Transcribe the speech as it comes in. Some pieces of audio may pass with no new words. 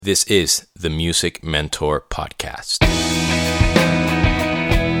This is the Music Mentor Podcast.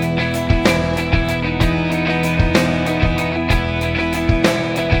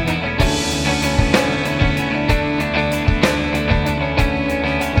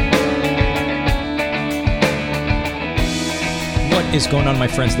 What is going on, my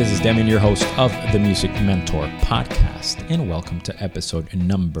friends? This is Demian, your host of the Music Mentor Podcast, and welcome to episode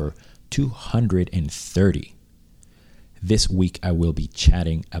number 230. This week, I will be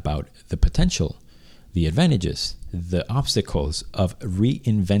chatting about the potential, the advantages, the obstacles of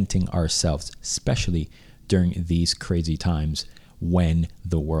reinventing ourselves, especially during these crazy times when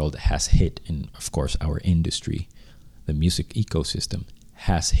the world has hit, and of course, our industry, the music ecosystem,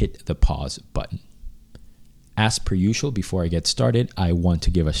 has hit the pause button. As per usual, before I get started, I want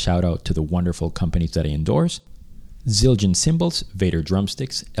to give a shout out to the wonderful companies that I endorse: Zildjian Cymbals, Vader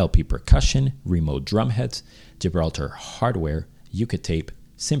Drumsticks, LP Percussion, Remo Drumheads, Gibraltar Hardware, Yuka Tape,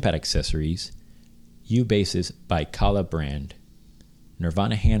 Simpat Accessories, U-Basses by Kala Brand,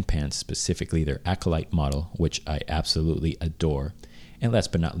 Nirvana Handpans, specifically their Acolyte model, which I absolutely adore, and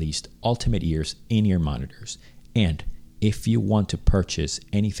last but not least, Ultimate Ears in-ear monitors. And if you want to purchase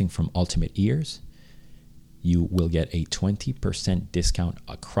anything from Ultimate Ears, you will get a 20% discount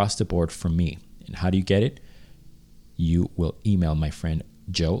across the board from me. And how do you get it? You will email my friend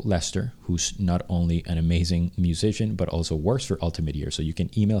Joe Lester, who's not only an amazing musician, but also works for Ultimate Ear. So you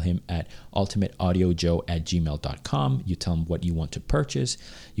can email him at ultimateaudiojoe@gmail.com. You tell him what you want to purchase.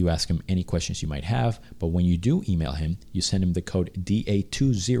 You ask him any questions you might have. But when you do email him, you send him the code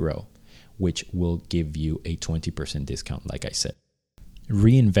DA20, which will give you a 20% discount, like I said.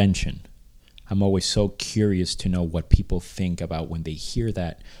 Reinvention. I'm always so curious to know what people think about when they hear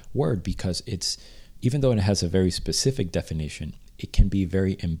that word, because it's, even though it has a very specific definition, it can be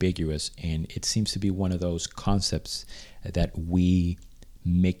very ambiguous, and it seems to be one of those concepts that we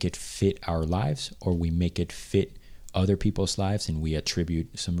make it fit our lives, or we make it fit other people's lives, and we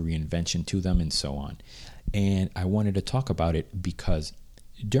attribute some reinvention to them and so on. And I wanted to talk about it because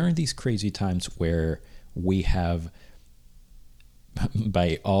during these crazy times where we have,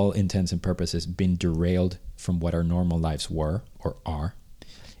 by all intents and purposes, been derailed from what our normal lives were or are,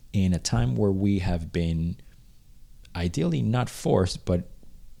 in a time where we have been ideally not forced, but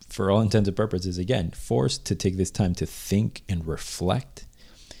for all intents and purposes, again, forced to take this time to think and reflect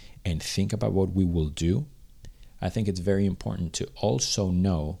and think about what we will do, I think it's very important to also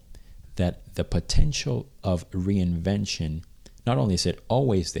know that the potential of reinvention, not only is it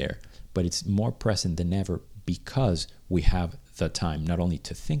always there, but it's more present than ever because we have the time not only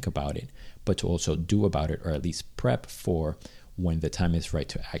to think about it, but to also do about it, or at least prep for when the time is right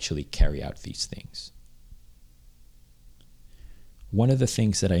to actually carry out these things. One of the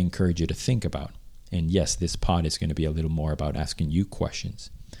things that I encourage you to think about, and yes, this pod is going to be a little more about asking you questions,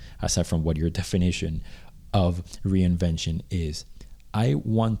 aside from what your definition of reinvention is, I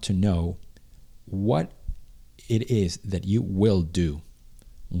want to know what it is that you will do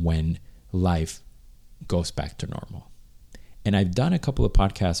when life goes back to normal. And I've done a couple of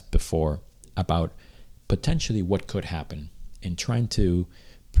podcasts before about potentially what could happen and trying to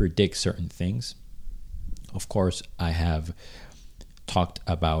predict certain things. Of course, I have talked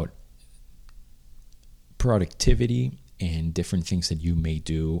about productivity and different things that you may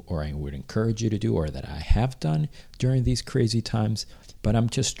do, or I would encourage you to do, or that I have done during these crazy times. But I'm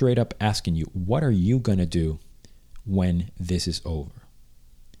just straight up asking you, what are you going to do when this is over?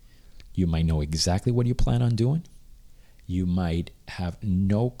 You might know exactly what you plan on doing. You might have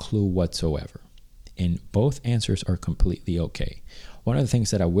no clue whatsoever. And both answers are completely okay. One of the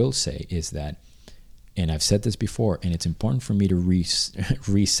things that I will say is that, and I've said this before, and it's important for me to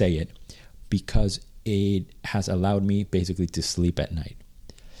re-say it, because it has allowed me basically to sleep at night.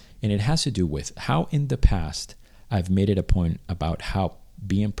 And it has to do with how in the past I've made it a point about how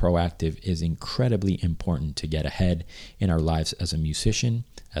being proactive is incredibly important to get ahead in our lives as a musician,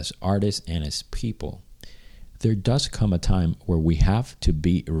 as artists, and as people. There does come a time where we have to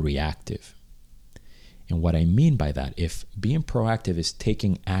be reactive. And what I mean by that, if being proactive is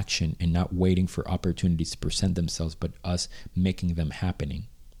taking action and not waiting for opportunities to present themselves, but us making them happen.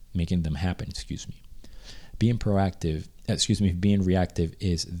 Being reactive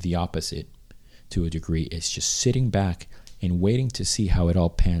is the opposite to a degree. It's just sitting back and waiting to see how it all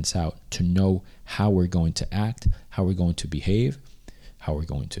pans out, to know how we're going to act, how we're going to behave, how we're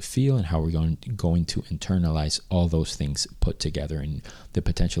going to feel, and how we're going to internalize all those things put together, and the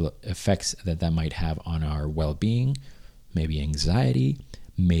potential effects that might have on our well-being, maybe anxiety,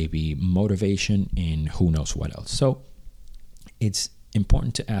 maybe motivation, and who knows what else. So it's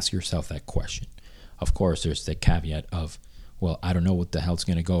important to ask yourself that question. Of course, there's the caveat of well, I don't know what the hell's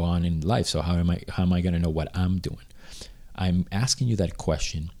going to go on in life, so how am I going to know what I'm doing? I'm asking you that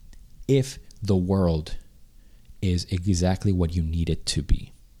question if the world is exactly what you need it to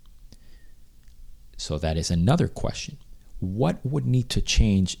be. So that is another question. What would need to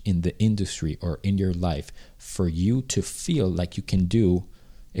change in the industry or in your life for you to feel like you can do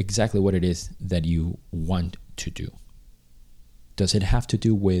exactly what it is that you want to do? Does it have to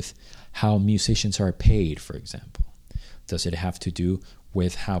do with how musicians are paid, for example? Does it have to do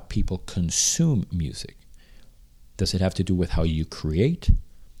with how people consume music? Does it have to do with how you create,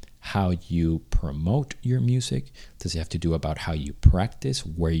 how you promote your music? Does it have to do about how you practice,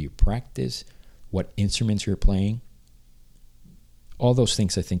 where you practice, what instruments you're playing? All those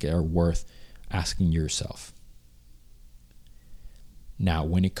things I think are worth asking yourself. Now,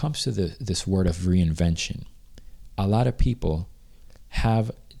 when it comes to this word of reinvention, a lot of people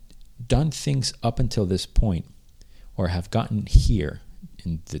have done things up until this point, or have gotten here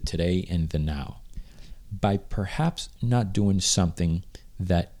in the today and the now, by perhaps not doing something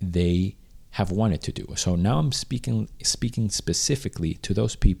that they have wanted to do. So now I'm speaking specifically to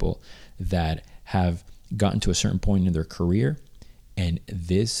those people that have gotten to a certain point in their career, and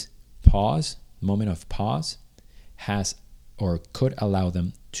this moment of pause has or could allow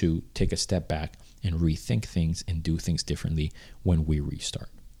them to take a step back and rethink things and do things differently when we restart.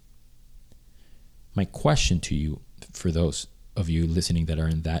 My question to you, for those of you listening that are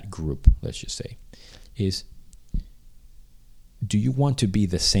in that group, let's just say, is, do you want to be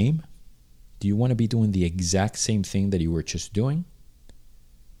the same? Do you want to be doing the exact same thing that you were just doing?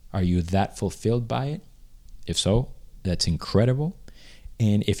 Are you that fulfilled by it? If so, that's incredible.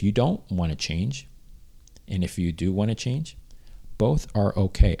 And if you don't want to change, and if you do want to change, both are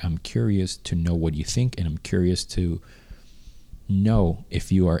okay. I'm curious to know what you think, and I'm curious to know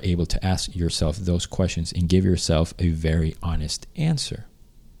if you are able to ask yourself those questions and give yourself a very honest answer.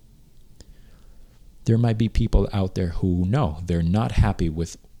 There might be people out there who know they're not happy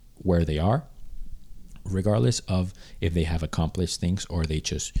with where they are, regardless of if they have accomplished things or they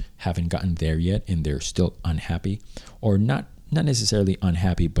just haven't gotten there yet and they're still unhappy, or not necessarily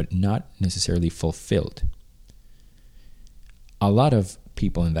unhappy, but not necessarily fulfilled. A lot of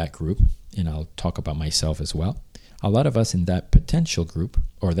people in that group, and I'll talk about myself as well, a lot of us in that potential group,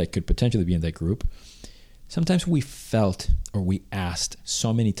 or that could potentially be in that group, sometimes we felt or we asked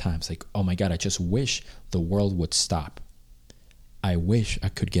so many times, like, oh my God, I just wish the world would stop. I wish I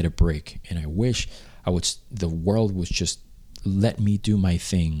could get a break, and I wish the world would just let me do my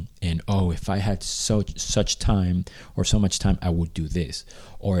thing. And if I had such time or so much time, I would do this.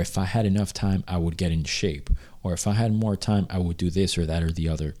 Or if I had enough time, I would get in shape. Or if I had more time, I would do this or that or the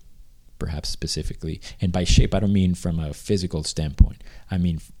other, perhaps specifically. And by shape, I don't mean from a physical standpoint. I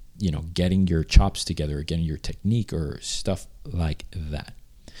mean, getting your chops together, or getting your technique or stuff like that.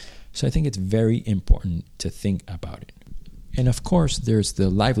 So I think it's very important to think about it. And of course, there's the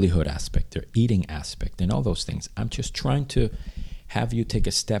livelihood aspect, the eating aspect, and all those things. I'm just trying to have you take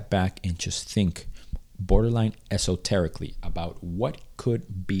a step back and just think borderline esoterically about what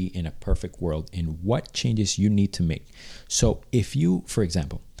could be in a perfect world and what changes you need to make. So if you, for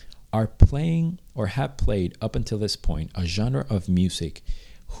example, are playing or have played up until this point a genre of music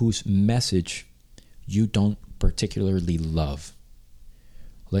whose message you don't particularly love,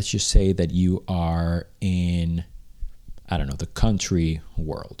 let's just say that you are in, the country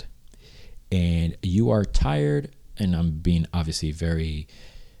world, and you are tired, and I'm being obviously very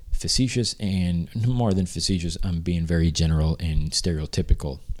facetious, and more than facetious, I'm being very general and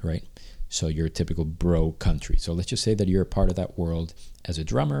stereotypical, right? So you're a typical bro country. So let's just say that you're a part of that world as a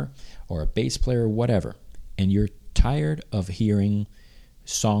drummer or a bass player, whatever, and you're tired of hearing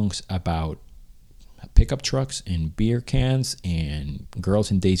songs about pickup trucks and beer cans and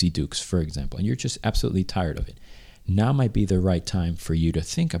girls in Daisy Dukes, for example, and you're just absolutely tired of it. Now might be the right time for you to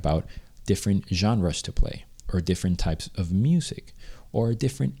think about different genres to play, or different types of music, or a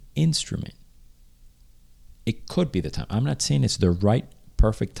different instrument. It could be the time. I'm not saying it's the right,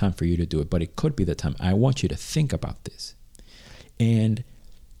 perfect time for you to do it, but it could be the time. I want you to think about this. And,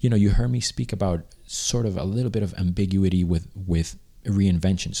 you heard me speak about sort of a little bit of ambiguity with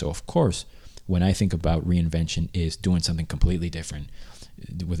reinvention. So, of course, when I think about reinvention, is doing something completely different,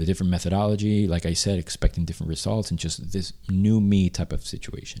 with a different methodology, like I said, expecting different results, and just this new me type of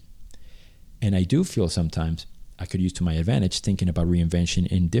situation. And I do feel sometimes I could use to my advantage thinking about reinvention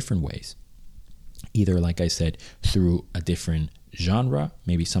in different ways. Either, like I said, through a different genre,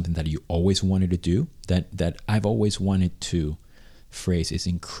 maybe something that you always wanted to do, that I've always wanted to phrase is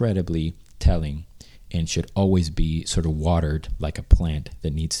incredibly telling and should always be sort of watered like a plant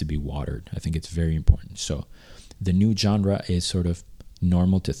that needs to be watered. I think it's very important. So the new genre is sort of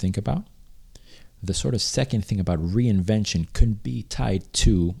normal to think about. The sort of second thing about reinvention could be tied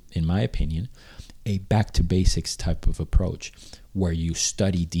to, in my opinion, a back to basics type of approach where you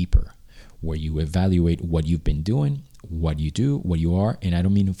study deeper, where you evaluate what you've been doing, what you do, what you are. And I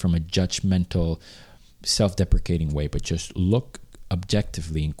don't mean from a judgmental, self-deprecating way, but just look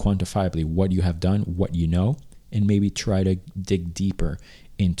objectively and quantifiably what you have done, what you know, and maybe try to dig deeper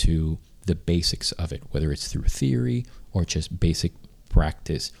into the basics of it, whether it's through theory or just basic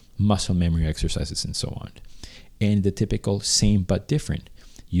practice, muscle memory exercises, and so on. And the typical same but different.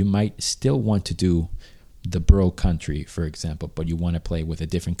 You might still want to do the bro country, for example, but you want to play with a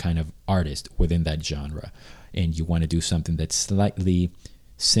different kind of artist within that genre. And you want to do something that's slightly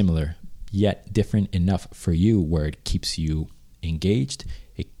similar, yet different enough for you where it keeps you engaged,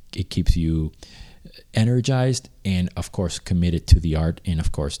 it keeps you energized, and of course committed to the art, and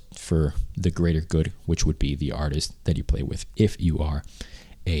of course for the greater good, which would be the artist that you play with if you are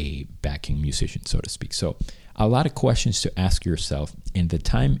a backing musician, so to speak. So a lot of questions to ask yourself, and the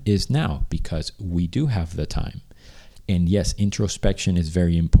time is now, because we do have the time. And yes, introspection is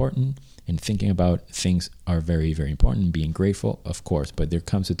very important, and thinking about things are very, very important. Being grateful, of course, but there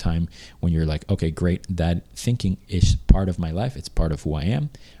comes a time when you're like, okay, great, that thinking is part of my life. It's part of who I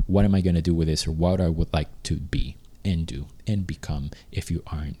am. What am I going to do with this, or what I would like to be and do and become if you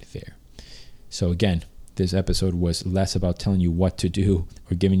aren't there? So again, this episode was less about telling you what to do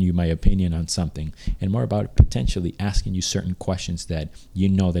or giving you my opinion on something, and more about potentially asking you certain questions that you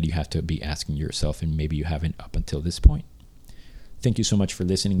know that you have to be asking yourself, and maybe you haven't up until this point. Thank you so much for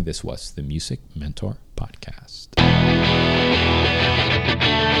listening. This was the Music Mentor Podcast.